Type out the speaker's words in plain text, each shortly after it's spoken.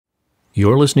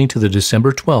You're listening to the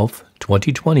December 12th,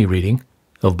 2020 reading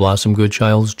of Blossom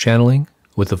Goodchild's Channeling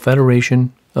with the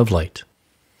Federation of Light.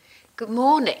 Good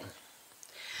morning.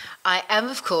 I am,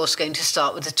 of course, going to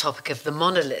start with the topic of the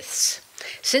monoliths.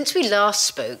 Since we last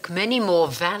spoke, many more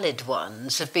valid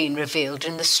ones have been revealed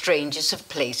in the strangest of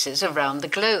places around the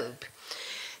globe.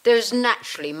 There is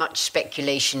naturally much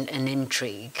speculation and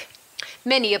intrigue.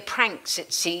 Many are pranks,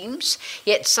 it seems,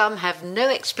 yet some have no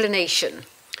explanation.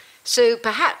 So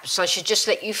perhaps I should just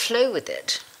let you flow with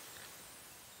it.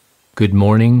 Good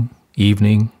morning,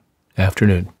 evening,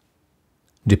 afternoon,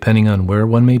 depending on where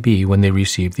one may be when they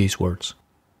receive these words.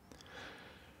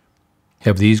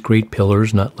 Have these great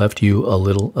pillars not left you a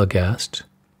little aghast,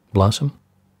 Blossom?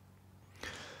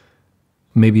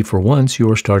 Maybe for once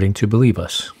you are starting to believe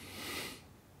us.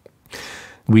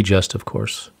 We jest, of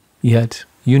course, yet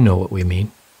you know what we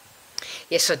mean.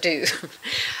 Yes, I do.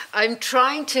 I'm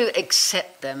trying to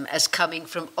accept them as coming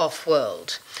from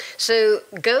off-world. So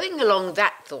going along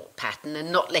that thought pattern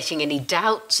and not letting any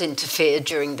doubts interfere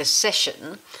during the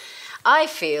session, I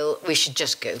feel we should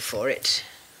just go for it.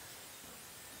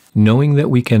 Knowing that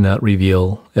we cannot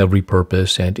reveal every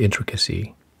purpose and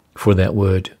intricacy, for that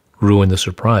would ruin the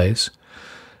surprise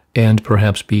and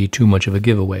perhaps be too much of a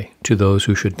giveaway to those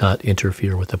who should not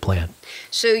interfere with the plan.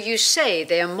 So you say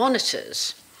they are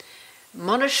monitors.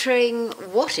 Monitoring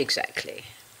what exactly?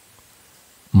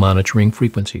 Monitoring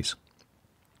frequencies.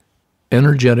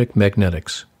 Energetic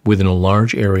magnetics within a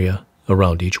large area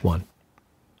around each one.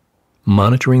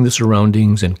 Monitoring the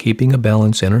surroundings and keeping a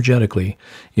balance energetically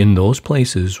in those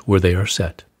places where they are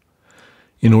set,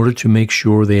 in order to make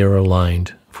sure they are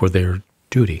aligned for their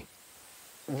duty.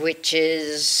 Which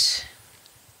is?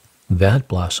 That,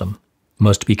 Blossom,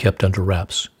 must be kept under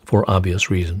wraps for obvious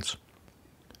reasons.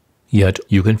 Yet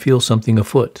you can feel something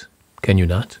afoot, can you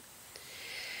not?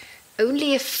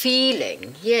 Only a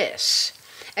feeling, yes,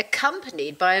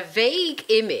 accompanied by a vague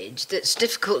image that's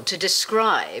difficult to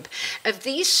describe of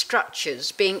these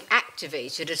structures being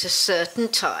activated at a certain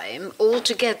time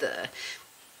altogether,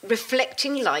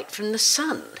 reflecting light from the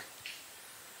sun.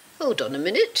 Hold on a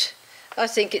minute. I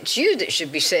think it's you that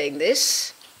should be saying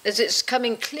this, as it's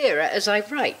coming clearer as I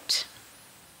write.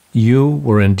 You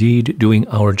were indeed doing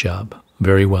our job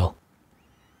very well.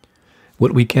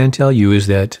 What we can tell you is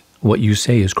that what you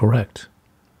say is correct.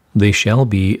 They shall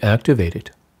be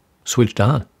activated, switched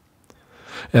on,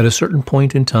 at a certain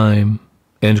point in time,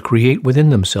 and create within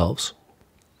themselves,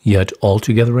 yet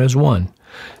altogether as one,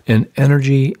 an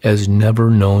energy as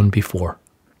never known before.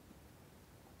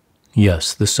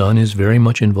 Yes, the sun is very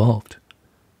much involved.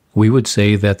 We would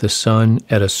say that the sun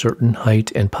at a certain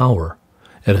height and power,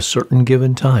 at a certain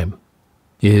given time,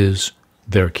 is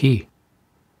their key.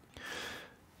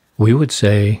 We would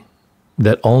say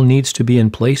that all needs to be in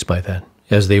place by then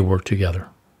as they work together.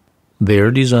 They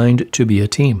are designed to be a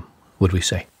team, would we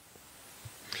say.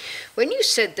 When you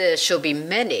said there shall be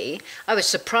many, I was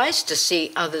surprised to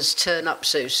see others turn up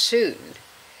so soon.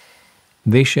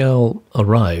 They shall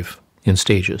arrive in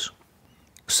stages,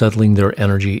 settling their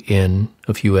energy in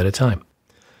a few at a time,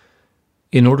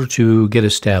 in order to get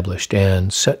established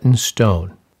and set in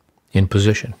stone, in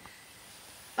position.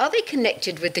 Are they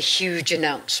connected with the huge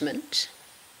announcement?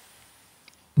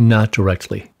 Not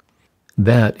directly.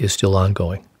 That is still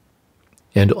ongoing,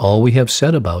 and all we have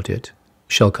said about it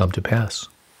shall come to pass.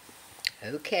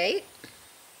 Okay.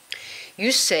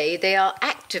 You say they are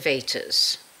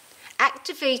activators.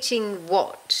 Activating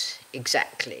what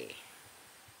exactly?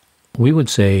 We would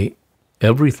say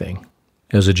everything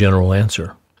as a general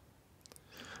answer.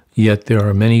 Yet there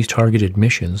are many targeted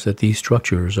missions that these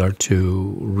structures are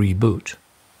to reboot.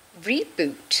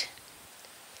 Reboot?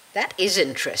 That is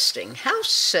interesting. How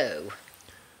so?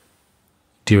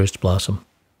 Dearest Blossom,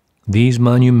 these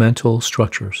monumental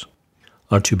structures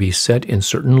are to be set in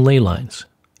certain ley lines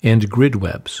and grid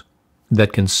webs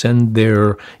that can send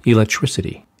their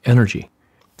electricity, energy,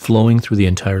 flowing through the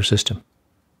entire system.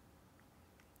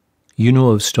 You know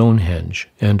of Stonehenge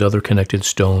and other connected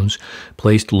stones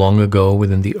placed long ago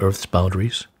within the Earth's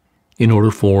boundaries in order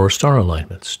for star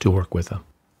alignments to work with them.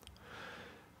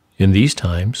 In these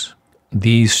times,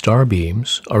 these star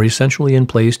beams are essentially in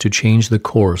place to change the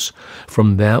course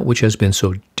from that which has been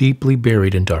so deeply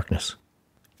buried in darkness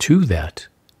to that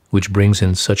which brings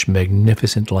in such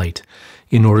magnificent light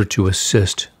in order to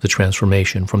assist the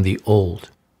transformation from the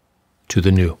old to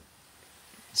the new.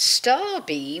 Star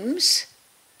beams?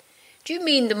 Do you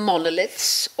mean the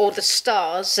monoliths or the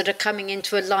stars that are coming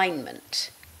into alignment?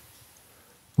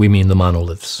 We mean the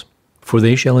monoliths, for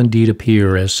they shall indeed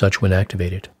appear as such when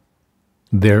activated.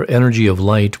 Their energy of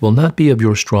light will not be of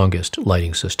your strongest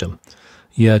lighting system,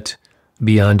 yet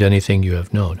beyond anything you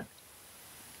have known.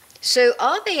 So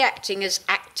are they acting as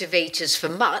activators for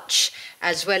much,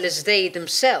 as well as they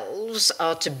themselves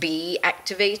are to be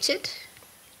activated?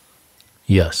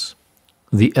 Yes.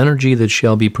 The energy that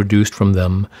shall be produced from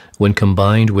them, when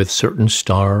combined with certain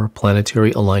star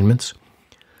planetary alignments,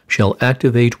 shall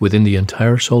activate within the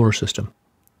entire solar system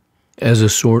as a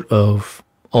sort of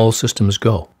all systems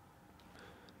go.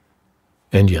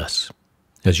 And yes,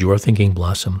 as you are thinking,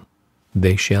 Blossom,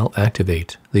 they shall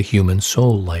activate the human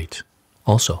soul light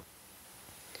also.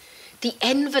 The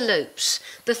envelopes.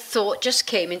 The thought just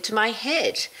came into my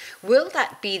head. Will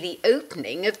that be the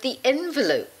opening of the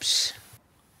envelopes?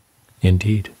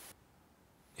 Indeed,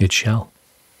 it shall.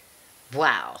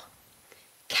 Wow.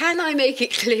 Can I make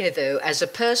it clear, though, as a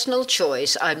personal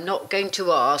choice, I'm not going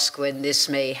to ask when this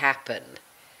may happen?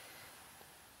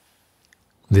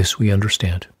 This we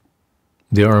understand.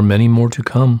 There are many more to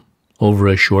come over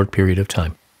a short period of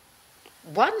time.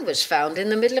 One was found in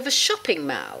the middle of a shopping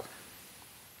mall.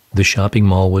 The shopping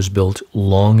mall was built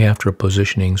long after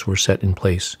positionings were set in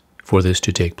place for this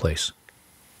to take place.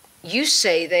 You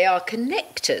say they are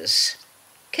connectors.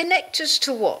 Connectors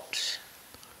to what?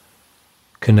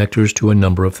 Connectors to a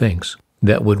number of things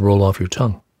that would roll off your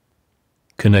tongue.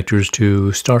 Connectors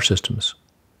to star systems.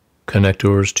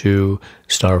 Connectors to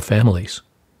star families.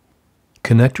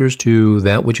 Connectors to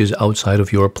that which is outside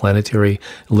of your planetary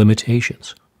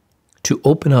limitations, to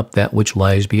open up that which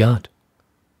lies beyond.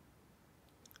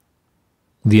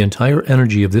 The entire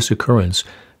energy of this occurrence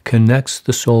connects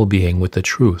the soul being with the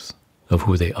truth of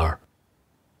who they are.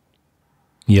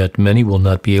 Yet many will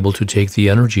not be able to take the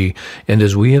energy, and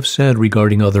as we have said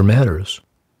regarding other matters,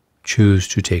 choose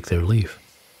to take their leave.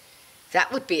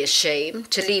 That would be a shame,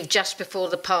 to leave just before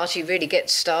the party really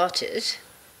gets started.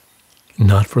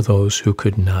 Not for those who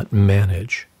could not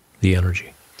manage the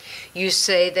energy. You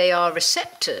say they are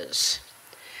receptors.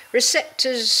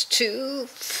 Receptors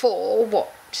for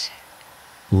what?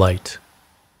 Light.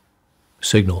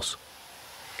 Signals.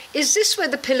 Is this where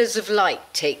the pillars of light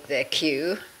take their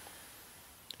cue?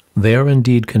 They are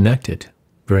indeed connected,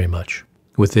 very much,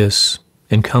 with this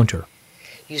encounter.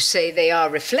 You say they are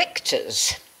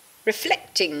reflectors.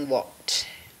 Reflecting what?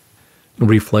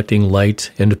 Reflecting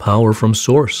light and power from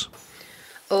source.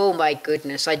 Oh my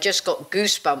goodness, I just got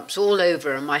goosebumps all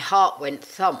over and my heart went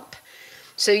thump.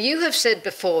 So you have said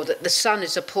before that the sun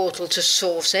is a portal to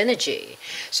source energy.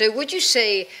 So would you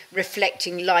say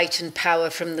reflecting light and power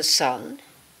from the sun?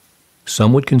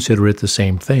 Some would consider it the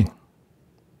same thing.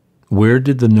 Where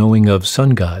did the knowing of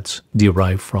sun gods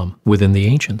derive from within the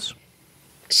ancients?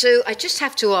 So I just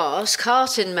have to ask,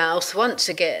 heart in mouth once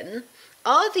again,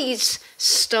 are these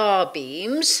star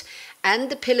beams and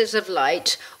the pillars of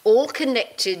light all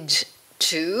connected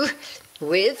to,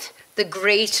 with, the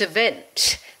great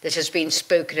event that has been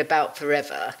spoken about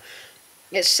forever?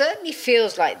 It certainly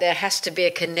feels like there has to be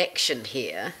a connection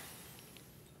here.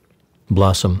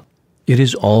 Blossom, it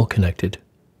is all connected.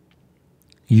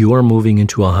 You are moving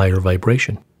into a higher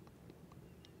vibration.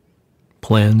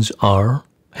 Plans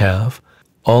have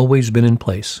always been in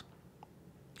place.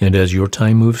 And as your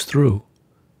time moves through,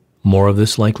 more of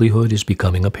this likelihood is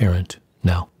becoming apparent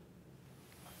now.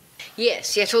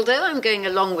 Yes, yet although I'm going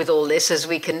along with all this as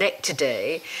we connect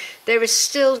today, there is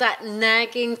still that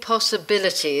nagging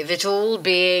possibility of it all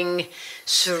being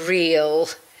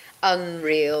surreal,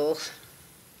 unreal.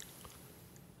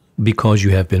 Because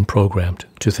you have been programmed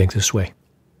to think this way.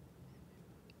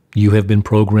 You have been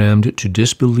programmed to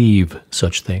disbelieve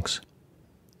such things.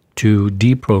 To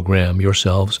deprogram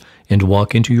yourselves and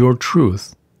walk into your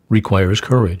truth requires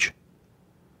courage,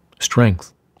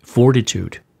 strength,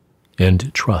 fortitude,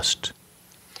 and trust.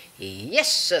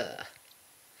 Yes, sir.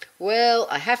 Well,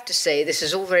 I have to say this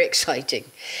is all very exciting.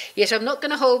 Yet I'm not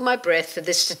going to hold my breath for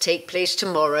this to take place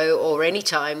tomorrow or any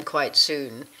time quite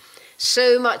soon.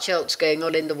 So much else going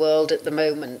on in the world at the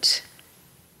moment.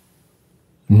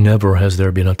 Never has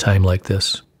there been a time like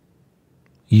this.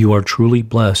 You are truly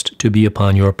blessed to be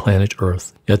upon your planet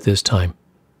Earth at this time.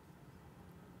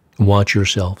 Watch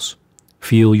yourselves.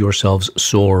 Feel yourselves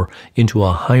soar into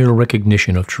a higher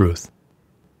recognition of truth,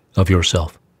 of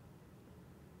yourself.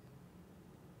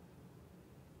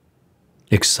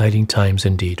 Exciting times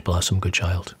indeed, Blossom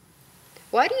Goodchild.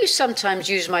 Why do you sometimes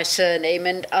use my surname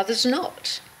and others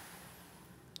not?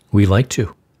 We like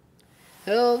to.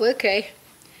 Oh, okay.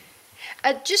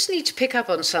 I just need to pick up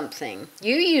on something.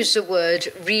 You use the word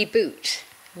reboot,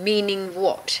 meaning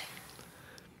what?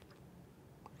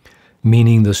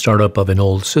 Meaning the startup of an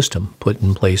old system put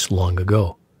in place long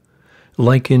ago.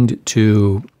 Likened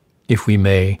to, if we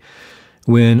may,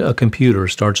 when a computer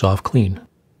starts off clean,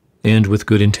 and with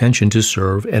good intention to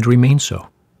serve and remain so.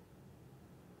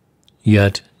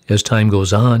 Yet, As time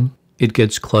goes on, it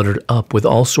gets cluttered up with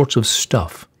all sorts of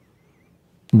stuff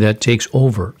that takes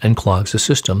over and clogs the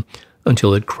system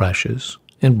until it crashes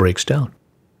and breaks down.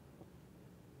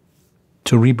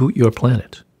 To reboot your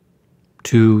planet,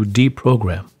 to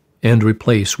deprogram and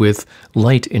replace with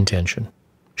light intention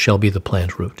shall be the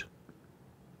planned route.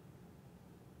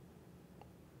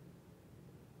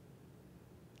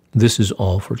 This is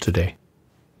all for today.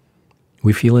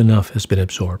 We feel enough has been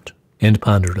absorbed and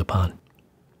pondered upon.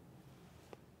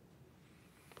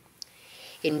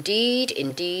 Indeed,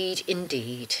 indeed,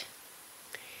 indeed.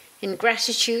 In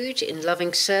gratitude, in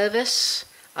loving service,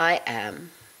 I am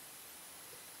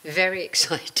very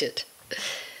excited.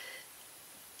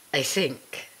 I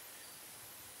think,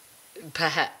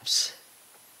 perhaps,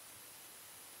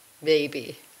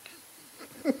 maybe.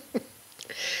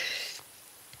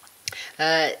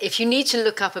 If you need to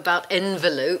look up about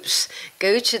envelopes,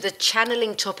 go to the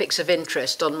Channeling Topics of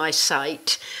Interest on my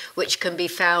site, which can be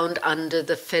found under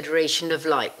the Federation of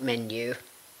Light menu.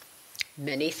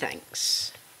 Many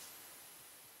thanks.